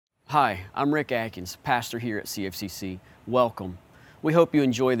Hi, I'm Rick Atkins, pastor here at CFCC. Welcome. We hope you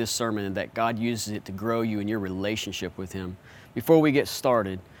enjoy this sermon and that God uses it to grow you in your relationship with Him. Before we get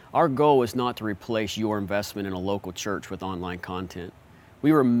started, our goal is not to replace your investment in a local church with online content.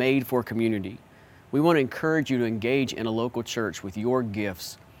 We were made for community. We want to encourage you to engage in a local church with your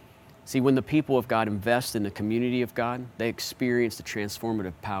gifts. See, when the people of God invest in the community of God, they experience the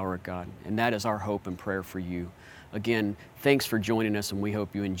transformative power of God, and that is our hope and prayer for you. Again, thanks for joining us, and we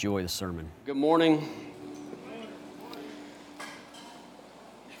hope you enjoy the sermon. Good morning.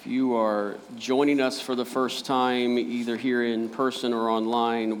 If you are joining us for the first time, either here in person or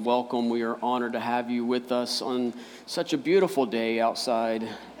online, welcome. We are honored to have you with us on such a beautiful day outside.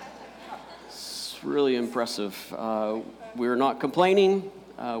 It's really impressive. We're not complaining.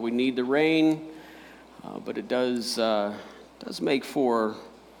 We need the rain, but it does make for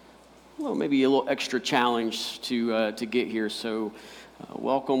maybe a little extra challenge to get here. So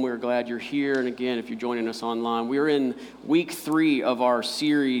welcome. We're glad you're here. And again, if you're joining us online, we're in week 3 of our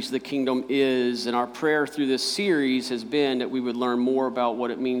series, The Kingdom Is. And our prayer through this series has been that we would learn more about what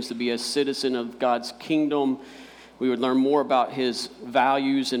it means to be a citizen of God's kingdom. We would learn more about His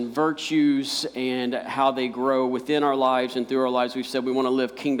values and virtues and how they grow within our lives and through our lives. We've said we want to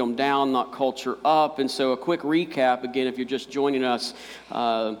live kingdom down, not culture up. And so a quick recap, again, if you're just joining us,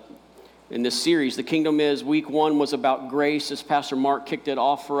 in this series, The Kingdom Is. Week 1 was about grace, as Pastor Mark kicked it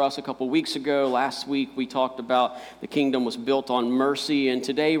off for us a couple weeks ago. Last week, we talked about the kingdom was built on mercy. And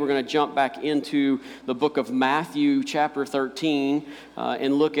today, we're going to jump back into the book of Matthew, chapter 13,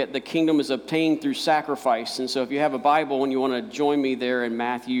 and look at the kingdom is obtained through sacrifice. And so if you have a Bible and you want to join me there in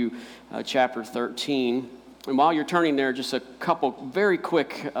Matthew chapter 13, and while you're turning there, just a couple very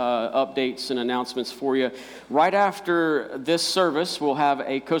quick updates and announcements for you. Right after this service, we'll have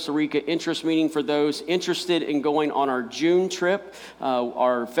a Costa Rica interest meeting for those interested in going on our June trip.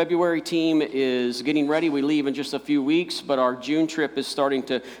 Our February team is getting ready. We leave in just a few weeks, but our June trip is starting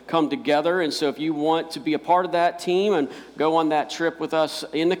to come together. And so if you want to be a part of that team and go on that trip with us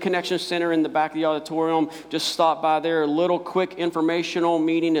in the Connection Center in the back of the auditorium, just stop by there. A little quick informational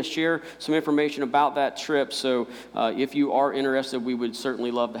meeting to share some information about that trip. So if you are interested, we would certainly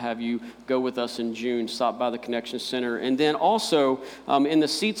love to have you go with us in June. Stop by the Connection Center. And then also, in the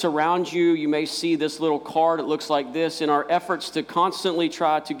seats around you, you may see this little card. It looks like this. In our efforts to constantly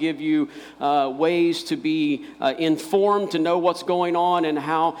try to give you ways to be informed, to know what's going on and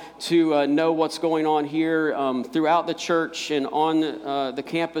how to know what's going on here throughout the church and on the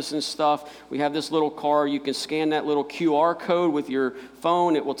campus and stuff, we have this little card. You can scan that little QR code with your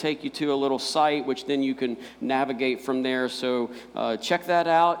phone. It will take you to a little site, which then you can navigate from there. So check that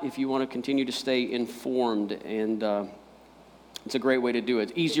out if you want to continue to stay informed. And it's a great way to do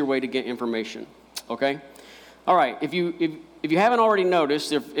it. Easier way to get information. Okay? All right. If you haven't already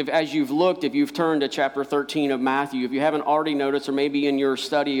noticed, if as you've looked, if you've turned to chapter 13 of Matthew, if you haven't already noticed, or maybe in your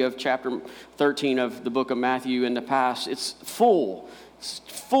study of chapter 13 of the book of Matthew in the past, it's full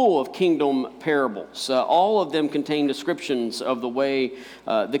of kingdom parables. All of them contain descriptions of the way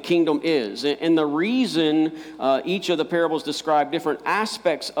the kingdom is. And the reason each of the parables describe different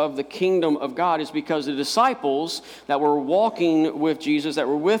aspects of the kingdom of God is because the disciples that were walking with Jesus, that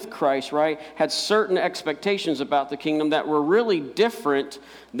were with Christ, right, had certain expectations about the kingdom that were really different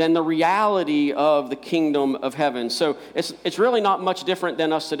than the reality of the kingdom of heaven. So it's really not much different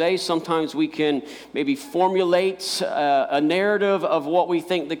than us today. Sometimes we can maybe formulate a narrative of what we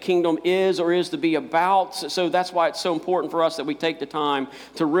think the kingdom is or is to be about. So that's why it's so important for us that we take the time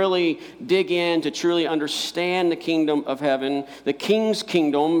to really dig in, to truly understand the kingdom of heaven, the King's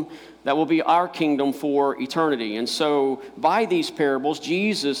kingdom that will be our kingdom for eternity. And so by these parables,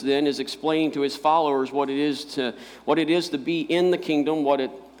 Jesus then is explaining to his followers what it is to be in the kingdom,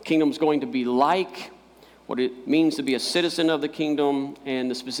 what kingdom is going to be like, what it means to be a citizen of the kingdom, and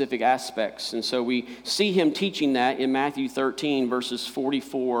the specific aspects. And so we see him teaching that in Matthew 13, verses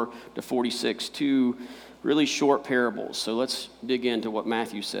 44 to 46, 2 really short parables. So let's dig into what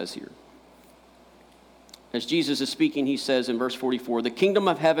Matthew says here. As Jesus is speaking, he says in verse 44, "The kingdom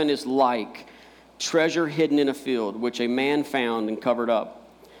of heaven is like treasure hidden in a field, which a man found and covered up.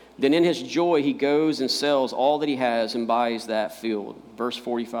 Then in his joy he goes and sells all that he has and buys that field." Verse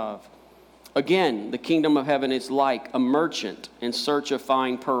 45, "Again, the kingdom of heaven is like a merchant in search of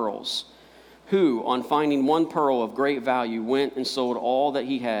fine pearls, who, on finding one pearl of great value, went and sold all that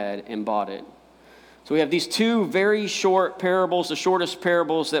he had and bought it." So we have these two very short parables, the shortest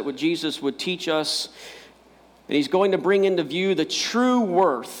parables that Jesus would teach us. And he's going to bring into view the true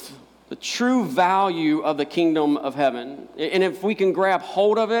worth, the true value of the kingdom of heaven. And if we can grab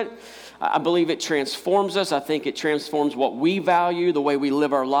hold of it, I believe it transforms us. I think it transforms what we value, the way we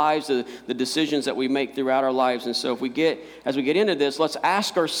live our lives, the decisions that we make throughout our lives. And so as we get into this, let's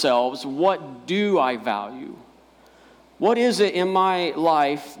ask ourselves, what do I value? What is it in my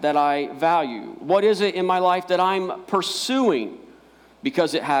life that I value? What is it in my life that I'm pursuing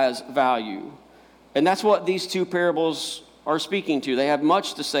because it has value? And that's what these two parables are speaking to. They have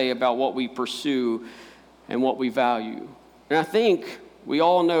much to say about what we pursue and what we value. And I think we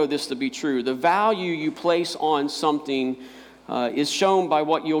all know this to be true. The value you place on something is shown by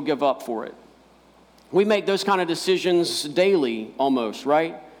what you'll give up for it. We make those kind of decisions daily almost,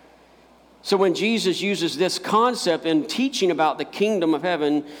 right? So when Jesus uses this concept in teaching about the kingdom of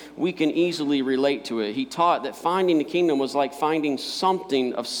heaven, we can easily relate to it. He taught that finding the kingdom was like finding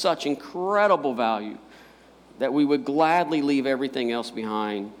something of such incredible value that we would gladly leave everything else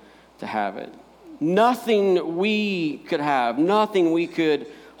behind to have it. Nothing we could have, nothing we could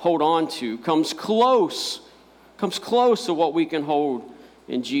hold on to comes close to what we can hold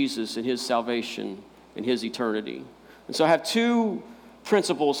in Jesus and his salvation and his eternity. And so I have two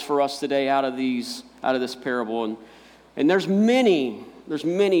principles for us today out of this parable, and there's many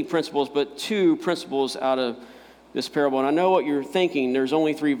principles, but two principles out of this parable. And I know what you're thinking. There's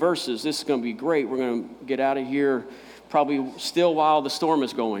only 3 verses. This is going to be great. We're going to get out of here probably still while the storm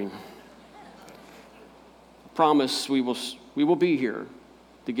is going. I promise we will be here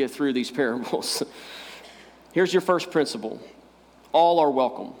to get through these parables. Here's your first principle. All are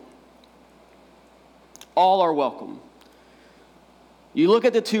welcome. All are welcome. You look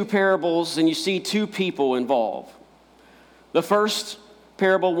at the 2 parables and you see 2 people involved. The first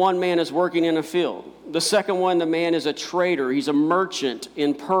parable, one man is working in a field. The second one, the man is a trader. He's a merchant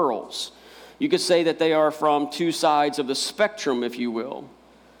in pearls. You could say that they are from 2 sides of the spectrum, if you will.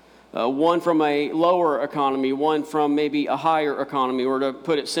 One from a lower economy, one from maybe a higher economy, or to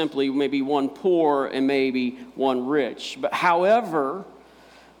put it simply, maybe one poor and maybe one rich. But however,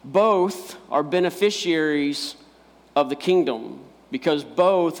 both are beneficiaries of the kingdom, because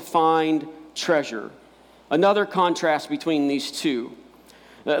both find treasure. Another contrast between these two.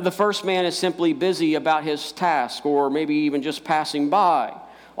 The first man is simply busy about his task, or maybe even just passing by.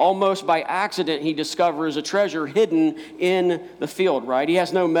 Almost by accident, he discovers a treasure hidden in the field, right? He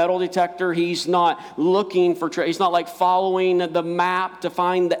has no metal detector. He's not looking for treasure. He's not like following the map to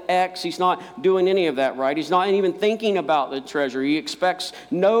find the X. He's not doing any of that, right? He's not even thinking about the treasure. He expects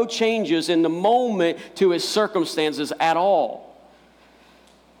no changes in the moment to his circumstances at all.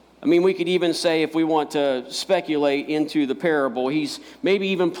 I mean, we could even say, if we want to speculate into the parable, he's maybe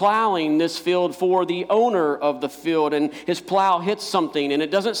even plowing this field for the owner of the field, and his plow hits something, and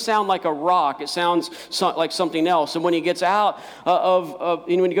it doesn't sound like a rock. It sounds like something else. And when he gets out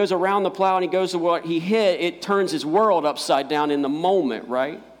when he goes around the plow and he goes to what he hit, it turns his world upside down in the moment,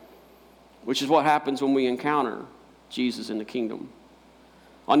 right? Which is what happens when we encounter Jesus in the kingdom.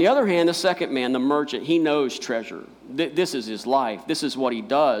 On the other hand, the second man, the merchant, he knows treasure. This is his life. This is what he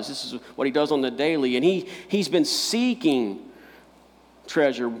does. This is what he does on the daily. And he's been seeking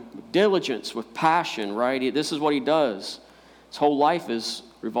treasure with diligence, with passion, right? This is what he does. His whole life is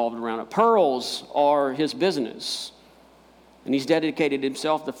revolved around it. Pearls are his business. And he's dedicated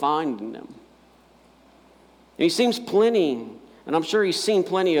himself to finding them. And he seems plenty, and I'm sure he's seen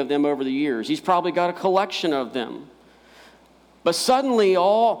plenty of them over the years. He's probably got a collection of them. But suddenly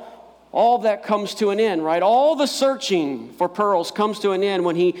all that comes to an end, right? All the searching for pearls comes to an end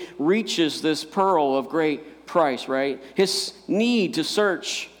when he reaches this pearl of great price, right? His need to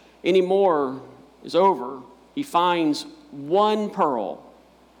search anymore is over. He finds one pearl.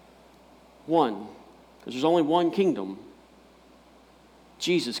 One. Because there's only one kingdom.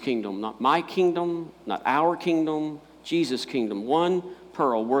 Jesus' kingdom. Not my kingdom, not our kingdom. Jesus' kingdom. One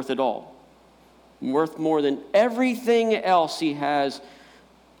pearl worth it all. Worth more than everything else he has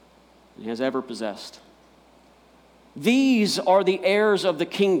ever possessed. These are the heirs of the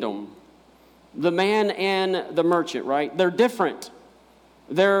kingdom, the man and the merchant, right? They're different.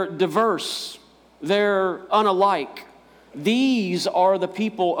 They're diverse. They're unalike. These are the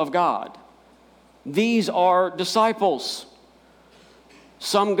people of God. These are disciples.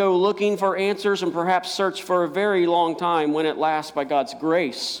 Some go looking for answers and perhaps search for a very long time. When at last, by God's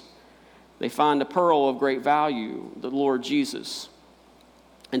grace, they find a pearl of great value, the Lord Jesus.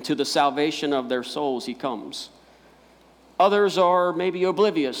 And to the salvation of their souls he comes. Others are maybe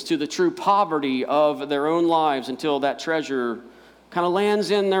oblivious to the true poverty of their own lives until that treasure kind of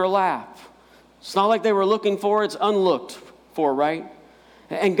lands in their lap. It's not like they were looking for it, it's unlooked for, right?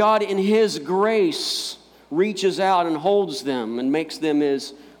 And God in his grace reaches out and holds them and makes them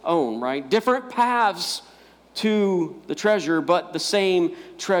his own, right? Different paths to the treasure, but the same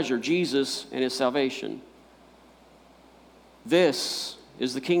treasure, Jesus and his salvation. This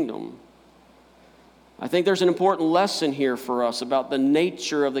is the kingdom. I think there's an important lesson here for us about the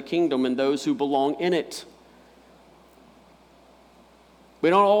nature of the kingdom and those who belong in it. We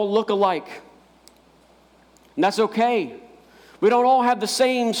don't all look alike, and that's okay. We don't all have the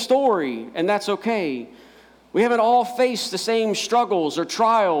same story, and that's okay. We haven't all faced the same struggles or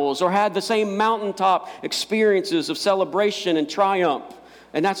trials or had the same mountaintop experiences of celebration and triumph,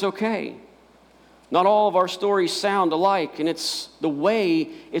 and that's okay. Not all of our stories sound alike, and it's the way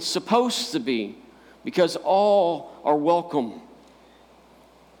it's supposed to be, because all are welcome.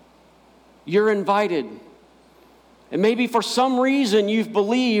 You're invited. And maybe for some reason you've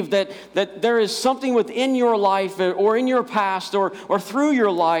believed that there is something within your life or in your past or through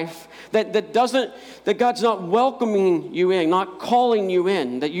your life that God's not welcoming you in, not calling you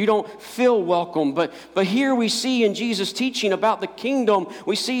in, that you don't feel welcome. But here we see in Jesus' teaching about the kingdom,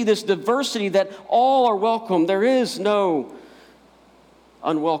 we see this diversity that all are welcome. There is no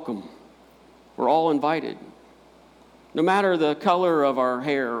unwelcome. We're all invited. No matter the color of our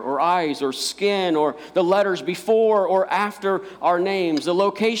hair or eyes or skin or the letters before or after our names, the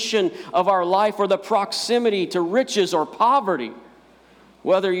location of our life or the proximity to riches or poverty,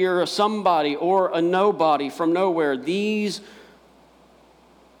 whether you're a somebody or a nobody from nowhere, these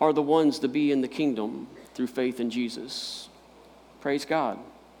are the ones to be in the kingdom through faith in Jesus. Praise God.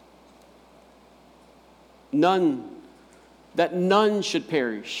 None should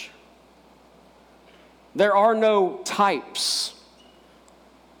perish. There are no types.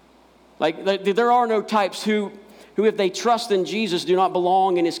 There are no types who, if they trust in Jesus, do not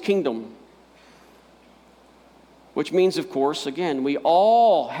belong in his kingdom. Which means, of course, again, we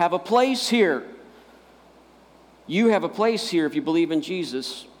all have a place here. You have a place here if you believe in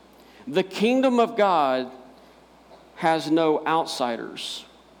Jesus. The kingdom of God has no outsiders.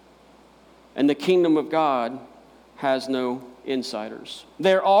 And the kingdom of God has no insiders.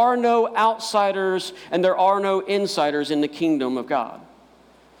 There are no outsiders and there are no insiders in the kingdom of God.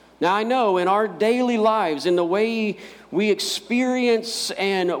 Now I know in our daily lives, in the way we experience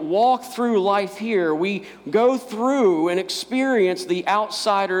and walk through life here, we go through and experience the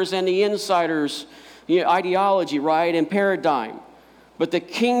outsiders and the insiders ideology, right, and paradigm. But the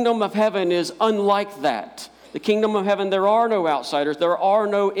kingdom of heaven is unlike that. The kingdom of heaven, there are no outsiders, there are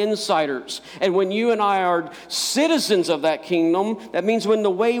no insiders. And when you and I are citizens of that kingdom, that means when the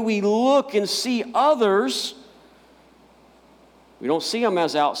way we look and see others, we don't see them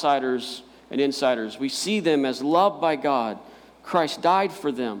as outsiders and insiders. We see them as loved by God. Christ died for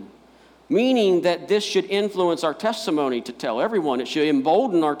them. Meaning that this should influence our testimony to tell everyone. It should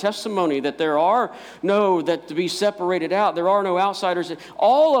embolden our testimony that that to be separated out, there are no outsiders.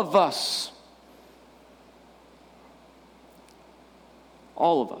 All of us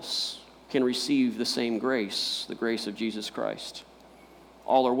can receive the same grace, the grace of Jesus Christ.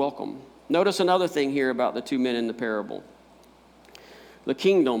 All are welcome. Notice another thing here about the two men in the parable. The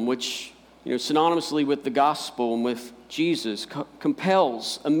kingdom, which synonymously with the gospel and with Jesus,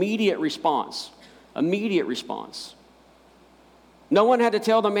 compels immediate response. Immediate response. No one had to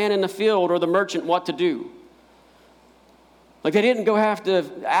tell the man in the field or the merchant what to do. They didn't have to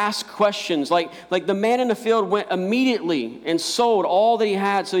ask questions. Like the man in the field went immediately and sold all that he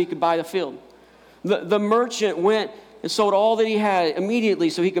had so he could buy the field. The merchant went and sold all that he had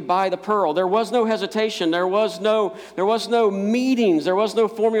immediately so he could buy the pearl. There was no hesitation. There was no meetings. There was no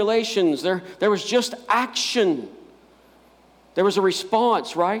formulations. There was just action. There was a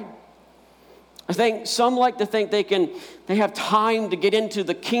response, right? I think some like to think they have time to get into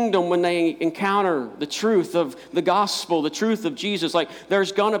the kingdom when they encounter the truth of the gospel, the truth of Jesus.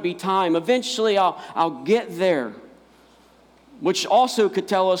 There's going to be time. Eventually I'll get there. Which also could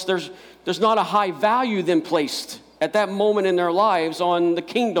tell us there's not a high value then placed at that moment in their lives on the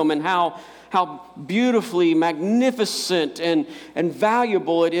kingdom and how beautifully magnificent and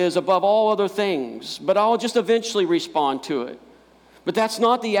valuable it is above all other things. But I'll just eventually respond to it. But that's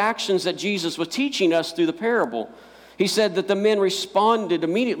not the actions that Jesus was teaching us through the parable. He said that the men responded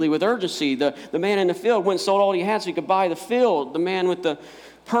immediately with urgency. The man in the field went and sold all he had so he could buy the field. The man with the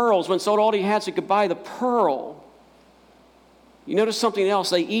pearls went and sold all he had so he could buy the pearl. You notice something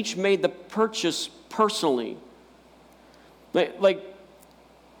else. They each made the purchase personally.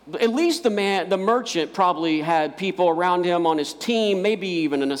 At least the merchant probably had people around him on his team, maybe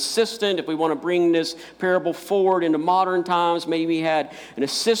even an assistant. If we want to bring this parable forward into modern times, maybe he had an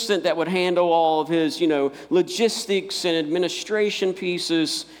assistant that would handle all of his, logistics and administration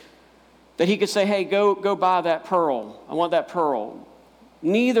pieces, that he could say, hey, go buy that pearl. I want that pearl.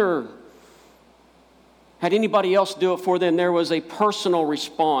 Neither had anybody else do it for them. There was a personal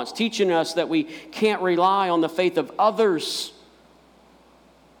response, teaching us that we can't rely on the faith of others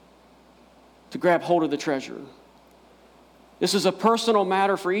to grab hold of the treasure. This is a personal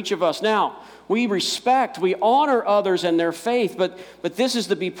matter for each of us. Now, we respect, we honor others and their faith, but this is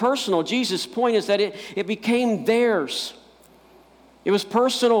to be personal. Jesus' point is that it became theirs. It was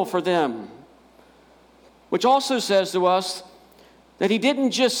personal for them. Which also says to us that he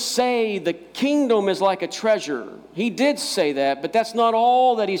didn't just say the kingdom is like a treasure. He did say that, but that's not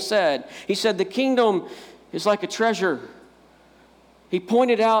all that he said. He said the kingdom is like a treasure. He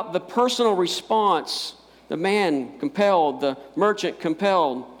pointed out the personal response. The man compelled, the merchant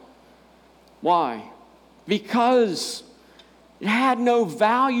compelled. Why? Because it had no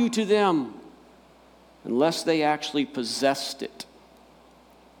value to them unless they actually possessed it.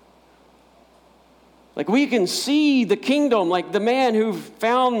 Like we can see the kingdom, like the man who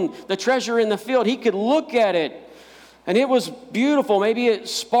found the treasure in the field, he could look at it and it was beautiful. Maybe it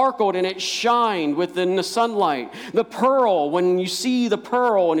sparkled and it shined within the sunlight. The pearl, when you see the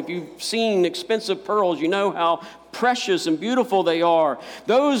pearl, and if you've seen expensive pearls, you know how precious and beautiful they are.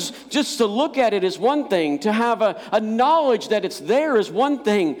 Those, just to look at it is one thing. To have a knowledge that it's there is one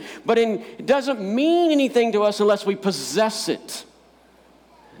thing. But it doesn't mean anything to us unless we possess it.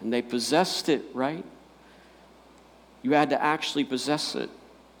 And they possessed it, right? You had to actually possess it.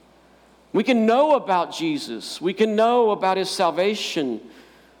 We can know about Jesus. We can know about his salvation.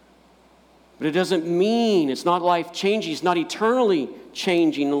 But it doesn't mean, it's not life-changing, it's not eternally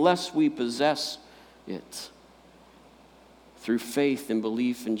changing unless we possess it through faith and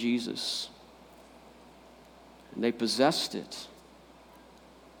belief in Jesus. And they possessed it.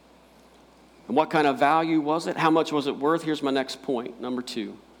 And what kind of value was it? How much was it worth? Here's my next point, number 2.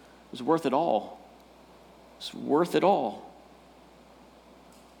 It was worth it all. It's worth it all.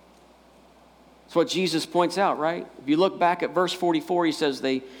 That's what Jesus points out, right? If you look back at verse 44, he says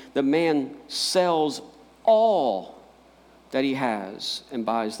the man sells all that he has and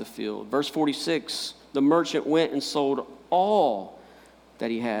buys the field. Verse 46, the merchant went and sold all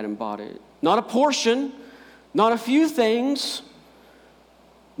that he had and bought it. Not a portion, not a few things,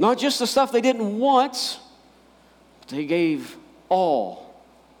 not just the stuff they didn't want, but they gave all.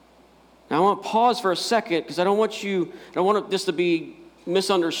 Now I want to pause for a second because I don't want this to be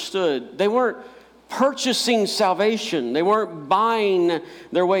misunderstood. They weren't purchasing salvation. They weren't buying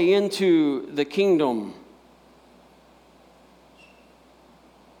their way into the kingdom.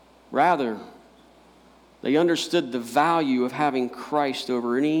 Rather, they understood the value of having Christ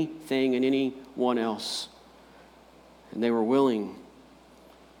over anything and anyone else. And they were willing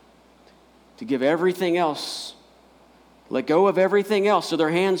to give everything else, let go of everything else, so their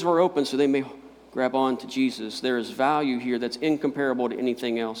hands were open so they may grab on to Jesus. There is value here that's incomparable to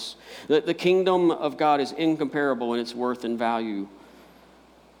anything else. The kingdom of God is incomparable in its worth and value.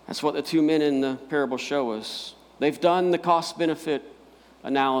 That's what the two men in the parable show us. They've done the cost-benefit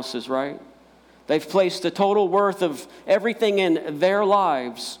analysis, right? They've placed the total worth of everything in their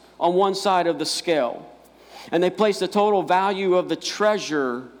lives on one side of the scale. And they placed the total value of the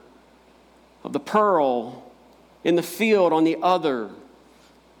treasure, of the pearl, in the field on the other.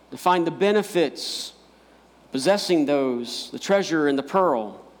 To find the benefits, possessing those, the treasure and the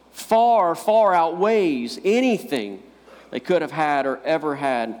pearl, far, far outweighs anything they could have had or ever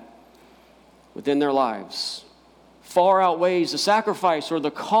had within their lives. Far outweighs the sacrifice or the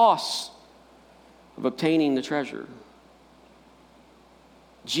cost of obtaining the treasure.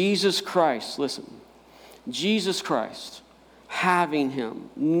 Jesus Christ, listen, Jesus Christ, having him,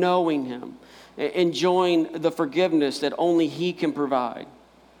 knowing him, enjoying the forgiveness that only he can provide,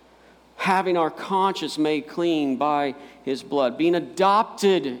 having our conscience made clean by his blood, being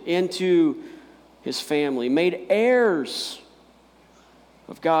adopted into his family, made heirs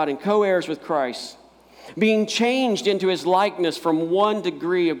of God and co-heirs with Christ, being changed into his likeness from one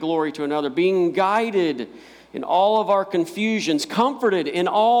degree of glory to another, being guided in all of our confusions, comforted in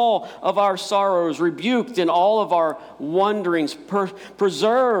all of our sorrows, rebuked in all of our wanderings,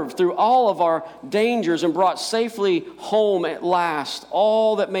 preserved through all of our dangers, and brought safely home at last.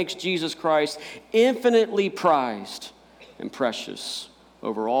 All that makes Jesus Christ infinitely prized and precious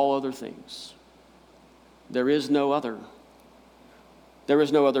over all other things. There is no other. There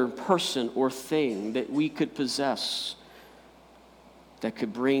is no other person or thing that we could possess that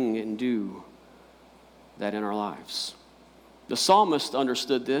could bring and do that in our lives. The psalmist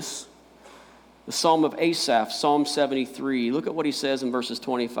understood this. The Psalm of Asaph, Psalm 73. Look at what he says in verses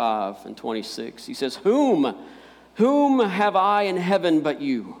 25 and 26. He says, Whom have I in heaven but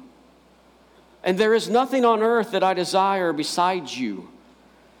you? And there is nothing on earth that I desire besides you.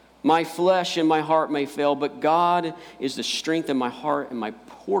 My flesh and my heart may fail, but God is the strength in my heart and my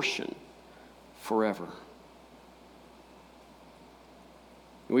portion forever.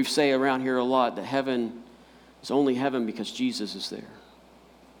 We say around here a lot that heaven is only heaven because Jesus is there.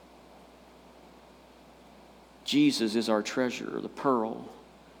 Jesus is our treasure, the pearl,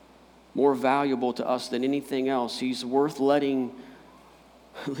 more valuable to us than anything else. He's worth letting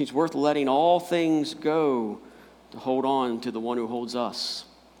all things go to hold on to the one who holds us.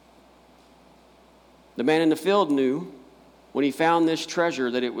 The man in the field knew when he found this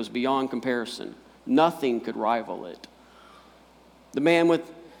treasure that it was beyond comparison. Nothing could rival it. The man with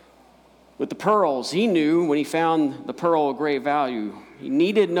the pearls, he knew when he found the pearl of great value. He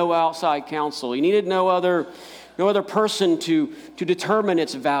needed no outside counsel. He needed no other person to determine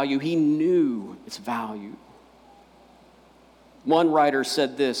its value. He knew its value. One writer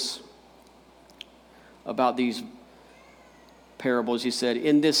said this about these parables. He said,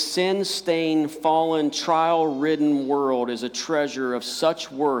 "In this sin-stained, fallen, trial-ridden world is a treasure of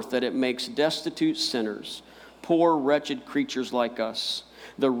such worth that it makes destitute sinners, poor, wretched creatures like us,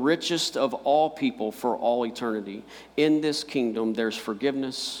 the richest of all people for all eternity. In this kingdom there's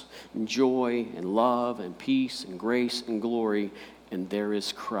forgiveness and joy and love and peace and grace and glory, and there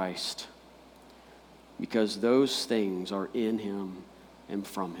is Christ, because those things are in him and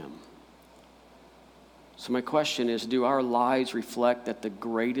from him." So my question is, do our lives reflect that the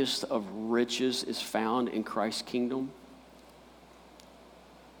greatest of riches is found in Christ's kingdom?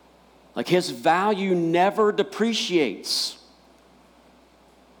 Like his value never depreciates.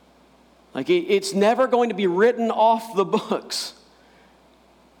 Like it's never going to be written off the books.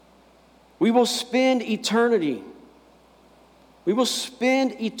 We will spend eternity. We will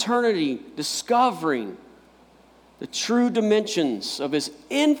spend eternity discovering the true dimensions of his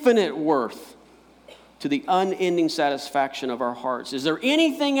infinite worth to the unending satisfaction of our hearts. Is there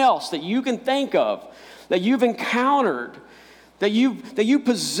anything else that you can think of, that you've encountered, that you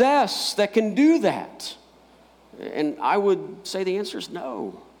possess that can do that? And I would say the answer is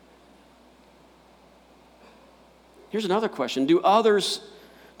no. Here's another question. Do others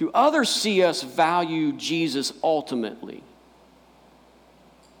see us value Jesus ultimately?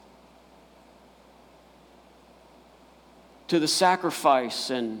 To the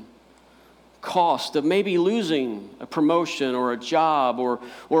sacrifice and cost of maybe losing a promotion or a job or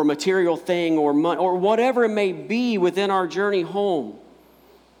a material thing or money or whatever it may be within our journey home,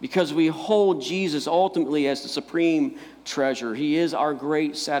 because we hold Jesus ultimately as the supreme treasure. He is our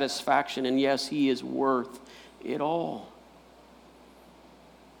great satisfaction, and yes, he is worth it all.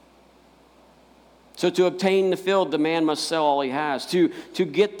 So to obtain the field, the man must sell all he has. To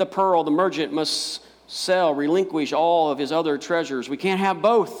get the pearl, the merchant must sell, relinquish all of his other treasures. We can't have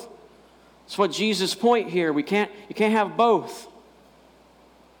both. That's what Jesus' point here. You can't have both.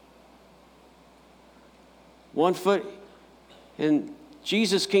 One foot in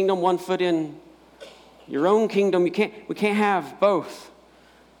Jesus' kingdom, one foot in your own kingdom. We can't have both.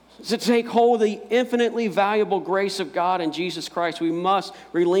 To take hold of the infinitely valuable grace of God in Jesus Christ, we must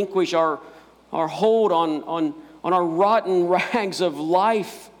relinquish our hold on our rotten rags of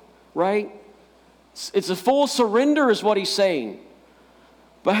life, right? It's a full surrender is what he's saying.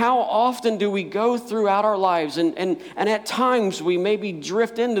 But how often do we go throughout our lives, and at times we maybe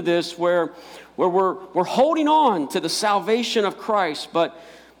drift into this where we're holding on to the salvation of Christ, but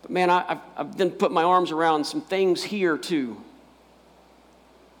man, I've then put my arms around some things here too.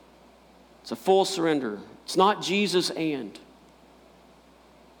 It's a full surrender. It's not Jesus and.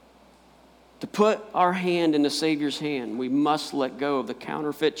 To put our hand in the Savior's hand, we must let go of the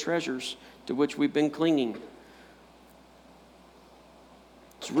counterfeit treasures to which we've been clinging.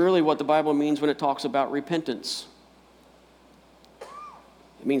 It's really what the Bible means when it talks about repentance.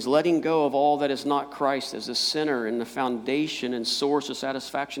 It means letting go of all that is not Christ as the center and the foundation and source of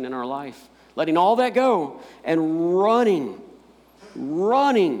satisfaction in our life. Letting all that go and running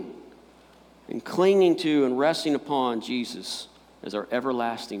and clinging to and resting upon Jesus as our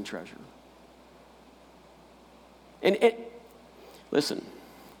everlasting treasure. And listen,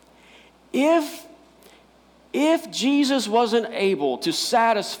 if Jesus wasn't able to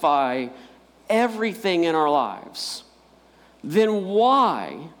satisfy everything in our lives, then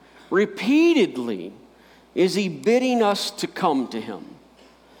why repeatedly is he bidding us to come to him?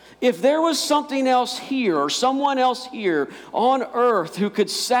 If there was something else here or someone else here on earth who could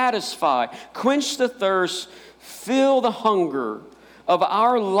satisfy, quench the thirst, fill the hunger of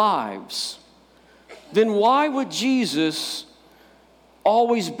our lives, then why would Jesus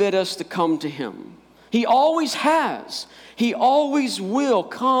always bid us to come to him? He always has. He always will.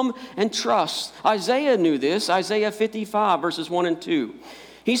 Come and trust. Isaiah knew this. Isaiah 55, verses 1 and 2.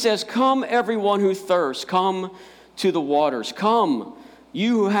 He says, come everyone who thirsts, come to the waters. Come,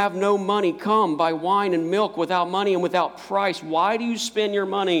 you who have no money, come, buy wine and milk without money and without price. Why do you spend your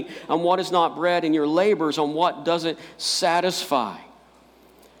money on what is not bread and your labors on what doesn't satisfy?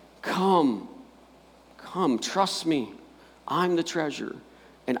 Come, trust me. I'm the treasure,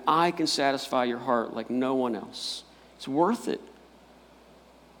 and I can satisfy your heart like no one else. It's worth it.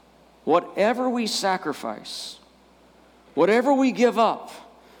 Whatever we sacrifice, whatever we give up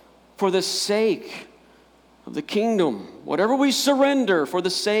for the sake of the kingdom, whatever we surrender for the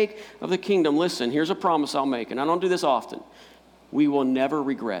sake of the kingdom, listen, here's a promise I'll make, and I don't do this often. We will never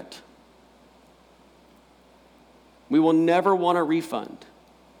regret. We will never want a refund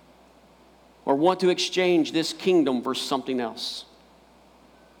or want to exchange this kingdom for something else,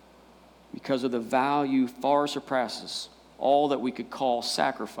 because of the value far surpasses all that we could call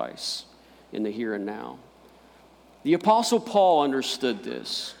sacrifice in the here and now. The Apostle Paul understood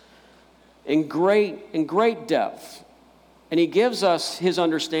this in great depth, and he gives us his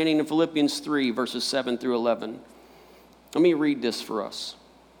understanding in Philippians 3, verses 7 through 11. Let me read this for us.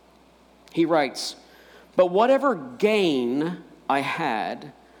 He writes, "But whatever gain I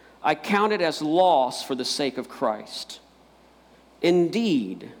had, I counted as loss for the sake of Christ.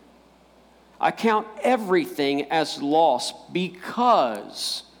 Indeed, I count everything as loss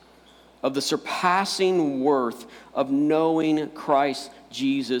because of the surpassing worth of knowing Christ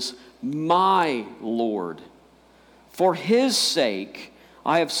Jesus, my Lord. For his sake,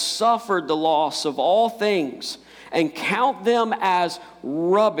 I have suffered the loss of all things and count them as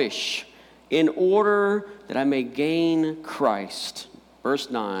rubbish in order that I may gain Christ."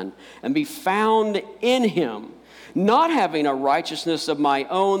 Verse 9, "and be found in him, not having a righteousness of my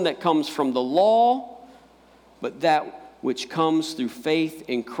own that comes from the law, but that which comes through faith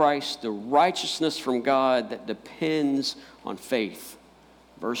in Christ, the righteousness from God that depends on faith."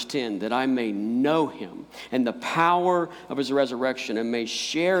 Verse 10, "that I may know him and the power of his resurrection and may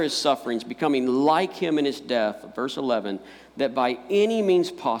share his sufferings, becoming like him in his death." Verse 11, "that by any means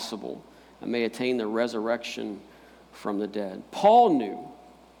possible I may attain the resurrection from the dead." Paul knew.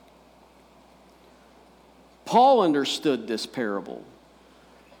 Paul understood this parable.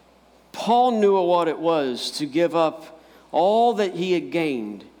 Paul knew what it was to give up all that he had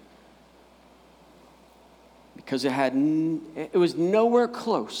gained, because it was nowhere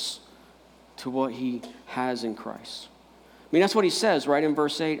close to what he has in Christ. I mean, that's what he says, right, in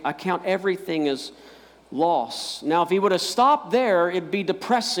verse 8, "I count everything as loss." Now, if he would have stopped there, it'd be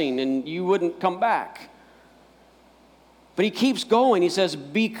depressing and you wouldn't come back. But he keeps going. He says,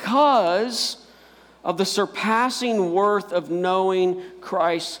 "because of the surpassing worth of knowing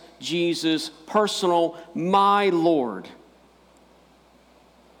Christ Jesus, personal, my Lord."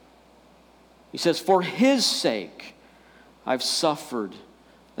 He says, "for his sake, I've suffered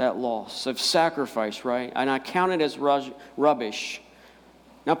that loss." I've sacrificed, right? And I count it as rubbish.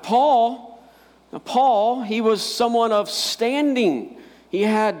 Now, Paul, he was someone of standing. He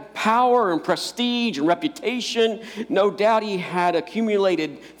had power and prestige and reputation. No doubt he had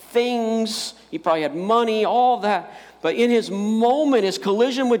accumulated things. He probably had money, all that. But in his moment, his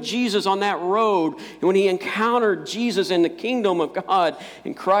collision with Jesus on that road, and when he encountered Jesus in the kingdom of God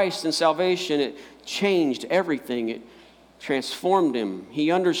and Christ and salvation, it changed everything. It transformed him. He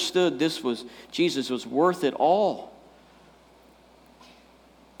understood Jesus was worth it all.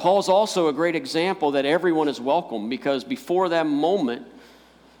 Paul's also a great example that everyone is welcome, because before that moment,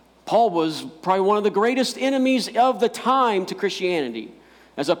 Paul was probably one of the greatest enemies of the time to Christianity,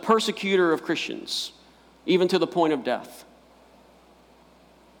 as a persecutor of Christians, even to the point of death.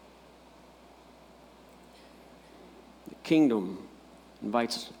 The kingdom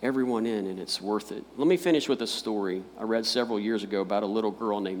invites everyone in, and it's worth it. Let me finish with a story I read several years ago about a little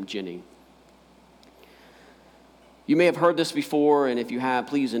girl named Jenny. You may have heard this before, and if you have,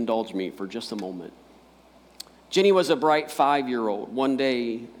 please indulge me for just a moment. Jenny was a bright 5-year-old. One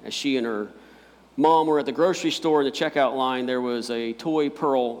day, as she and her mom were at the grocery store in the checkout line, there was a toy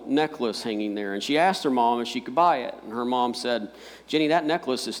pearl necklace hanging there, and she asked her mom if she could buy it. And her mom said, "Jenny, that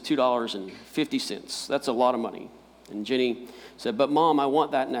necklace is $2.50. That's a lot of money." And Jenny said, "But Mom, I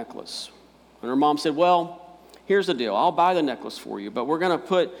want that necklace." And her mom said, "Well, here's the deal. I'll buy the necklace for you, but we're going to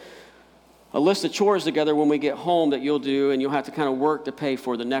put a list of chores together when we get home that you'll do, and you'll have to kind of work to pay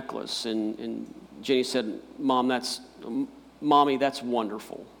for the necklace." And Jenny said, Mommy, that's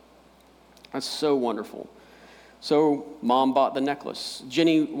wonderful. That's so wonderful." So Mom bought the necklace.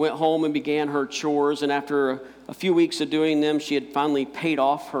 Jenny went home and began her chores, and after a few weeks of doing them, she had finally paid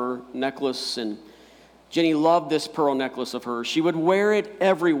off her necklace, and Jenny loved this pearl necklace of hers. She would wear it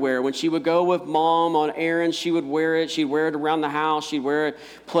everywhere. When she would go with Mom on errands, she would wear it. She'd wear it around the house. She'd wear it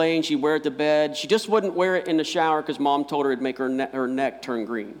playing. She'd wear it to bed. She just wouldn't wear it in the shower because Mom told her it'd make her neck turn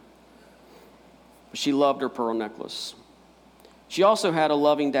green. But she loved her pearl necklace. She also had a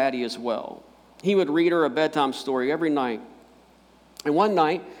loving daddy as well. He would read her a bedtime story every night. And one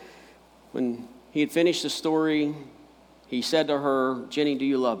night, when he had finished the story, he said to her, "Jenny, do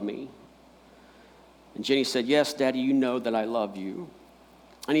you love me?" And Jenny said, "Yes, Daddy, you know that I love you."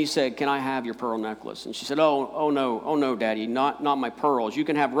 And he said, "Can I have your pearl necklace?" And she said, oh no, Daddy, not my pearls. You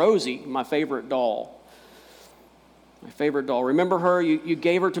can have Rosie, my favorite doll. My favorite doll. Remember her? You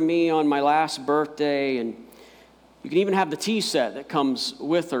gave her to me on my last birthday, and you can even have the tea set that comes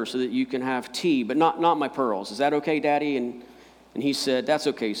with her so that you can have tea, but not my pearls. Is that okay, Daddy? And he said, "That's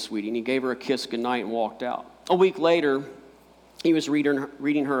okay, sweetie." And he gave her a kiss goodnight and walked out. A week later, he was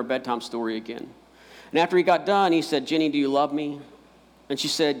reading her a bedtime story again. And after he got done, he said, "Jenny, do you love me?" And she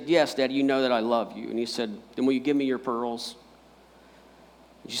said, "Yes, Daddy, you know that I love you." And he said, "Then will you give me your pearls?"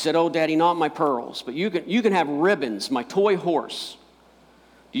 And she said, "Oh, Daddy, not my pearls, but you can have Ribbons, my toy horse."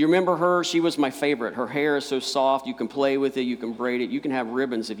 Do you remember her? She was my favorite. Her hair is so soft. You can play with it. You can braid it. You can have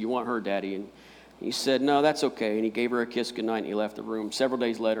Ribbons if you want her, Daddy. And he said, "No, that's okay." And he gave her a kiss goodnight and he left the room. Several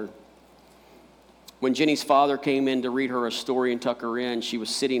days later, when Jenny's father came in to read her a story and tuck her in, she was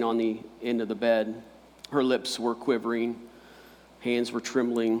sitting on the end of the bed. Her lips were quivering. Hands were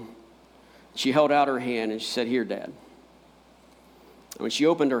trembling. She held out her hand and she said, "Here, Dad." And when she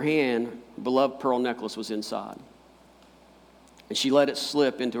opened her hand, her beloved pearl necklace was inside. And she let it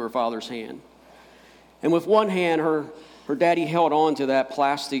slip into her father's hand. And with one hand, her daddy held on to that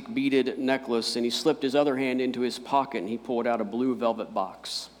plastic beaded necklace, and he slipped his other hand into his pocket and he pulled out a blue velvet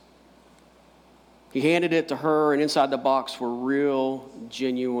box. He handed it to her, and inside the box were real,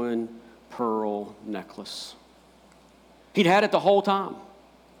 genuine pearl necklace. He'd had it the whole time.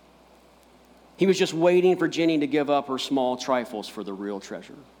 He was just waiting for Jenny to give up her small trifles for the real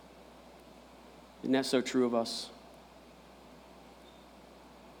treasure. Isn't that so true of us?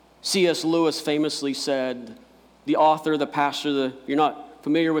 C.S. Lewis famously said, the author, the pastor, you're not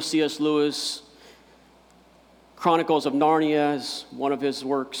familiar with C.S. Lewis, Chronicles of Narnia is one of his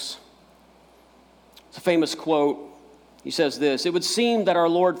works. It's a famous quote. He says this, "It would seem that our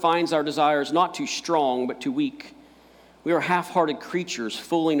Lord finds our desires not too strong, but too weak. We are half-hearted creatures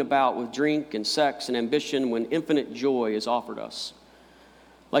fooling about with drink and sex and ambition when infinite joy is offered us.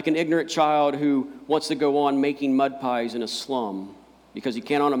 Like an ignorant child who wants to go on making mud pies in a slum because he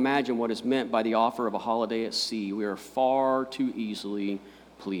cannot imagine what is meant by the offer of a holiday at sea, we are far too easily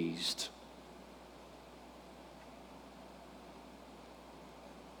pleased."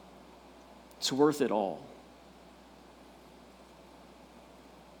 It's worth it all.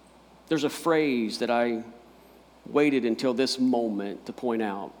 There's a phrase that I waited until this moment to point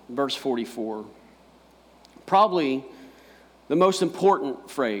out. Verse 44. Probably the most important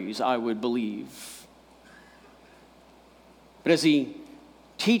phrase, I would believe. But as he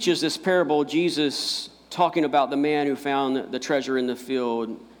teaches this parable, Jesus, talking about the man who found the treasure in the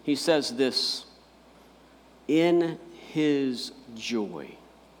field, he says this, "In his joy."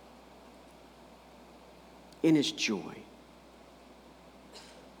 In his joy.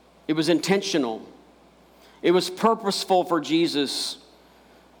 It was intentional. It was purposeful for Jesus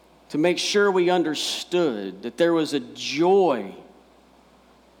to make sure we understood that there was a joy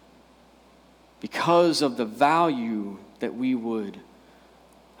because of the value that we would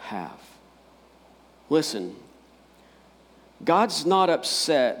have. Listen, God's not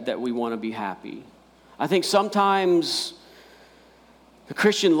upset that we want to be happy. I think sometimes the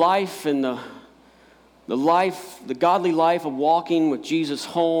Christian life and the godly life of walking with Jesus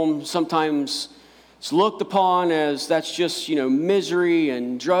home, sometimes it's looked upon as that's just, misery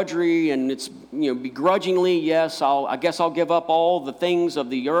and drudgery, and it's, begrudgingly, yes, I guess I'll give up all the things of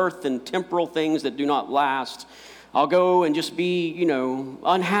the earth and temporal things that do not last. I'll go and just be,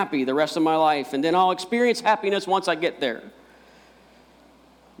 unhappy the rest of my life, and then I'll experience happiness once I get there.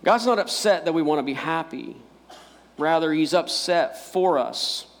 God's not upset that we want to be happy. Rather, he's upset for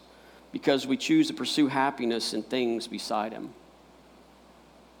us because we choose to pursue happiness in things beside him.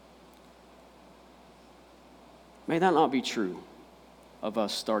 May that not be true of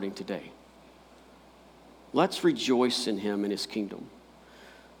us starting today. Let's rejoice in him and his kingdom.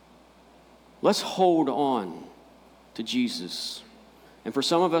 Let's hold on to Jesus. And for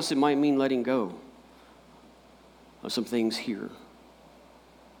some of us, it might mean letting go of some things here.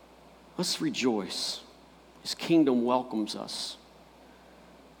 Let's rejoice. His kingdom welcomes us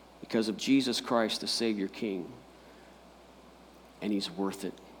because of Jesus Christ, the Savior King. And he's worth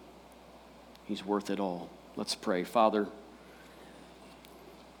it. He's worth it all. Let's pray. Father,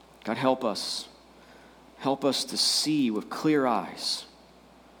 God, help us. Help us to see with clear eyes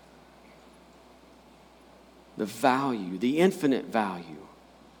the value, the infinite value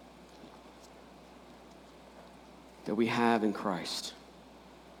that we have in Christ,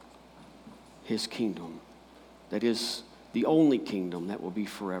 His kingdom, that is the only kingdom that will be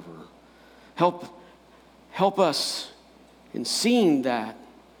forever. Help us in seeing that,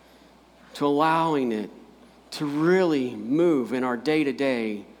 to allowing it to really move in our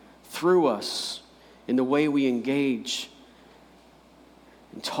day-to-day through us in the way we engage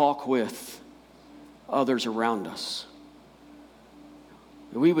and talk with others around us.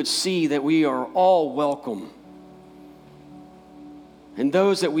 That we would see that we are all welcome. And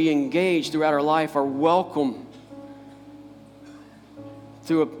those that we engage throughout our life are welcome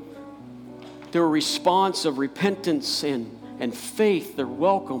through a response of repentance and faith. They're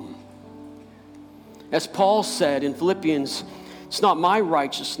welcome. As Paul said in Philippians, it's not my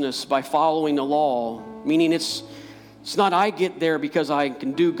righteousness by following the law, meaning it's not I get there because I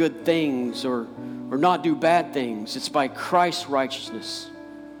can do good things or not do bad things. It's by Christ's righteousness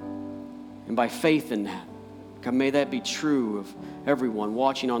and by faith in that. God, may that be true of everyone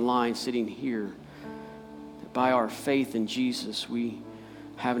watching online, sitting here. That by our faith in Jesus, we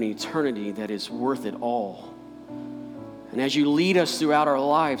have an eternity that is worth it all. And as you lead us throughout our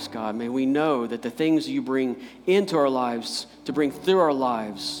lives, God, may we know that the things you bring into our lives, to bring through our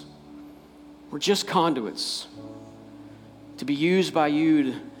lives, we're just conduits to be used by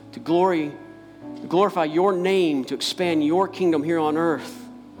you to glorify your name, to expand your kingdom here on earth.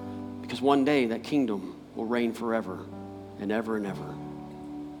 Because one day that kingdom will reign forever and ever and ever.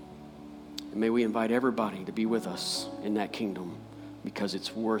 And may we invite everybody to be with us in that kingdom, because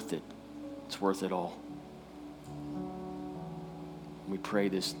it's worth it. It's worth it all. We pray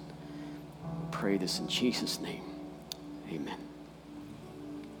this in Jesus' name. Amen.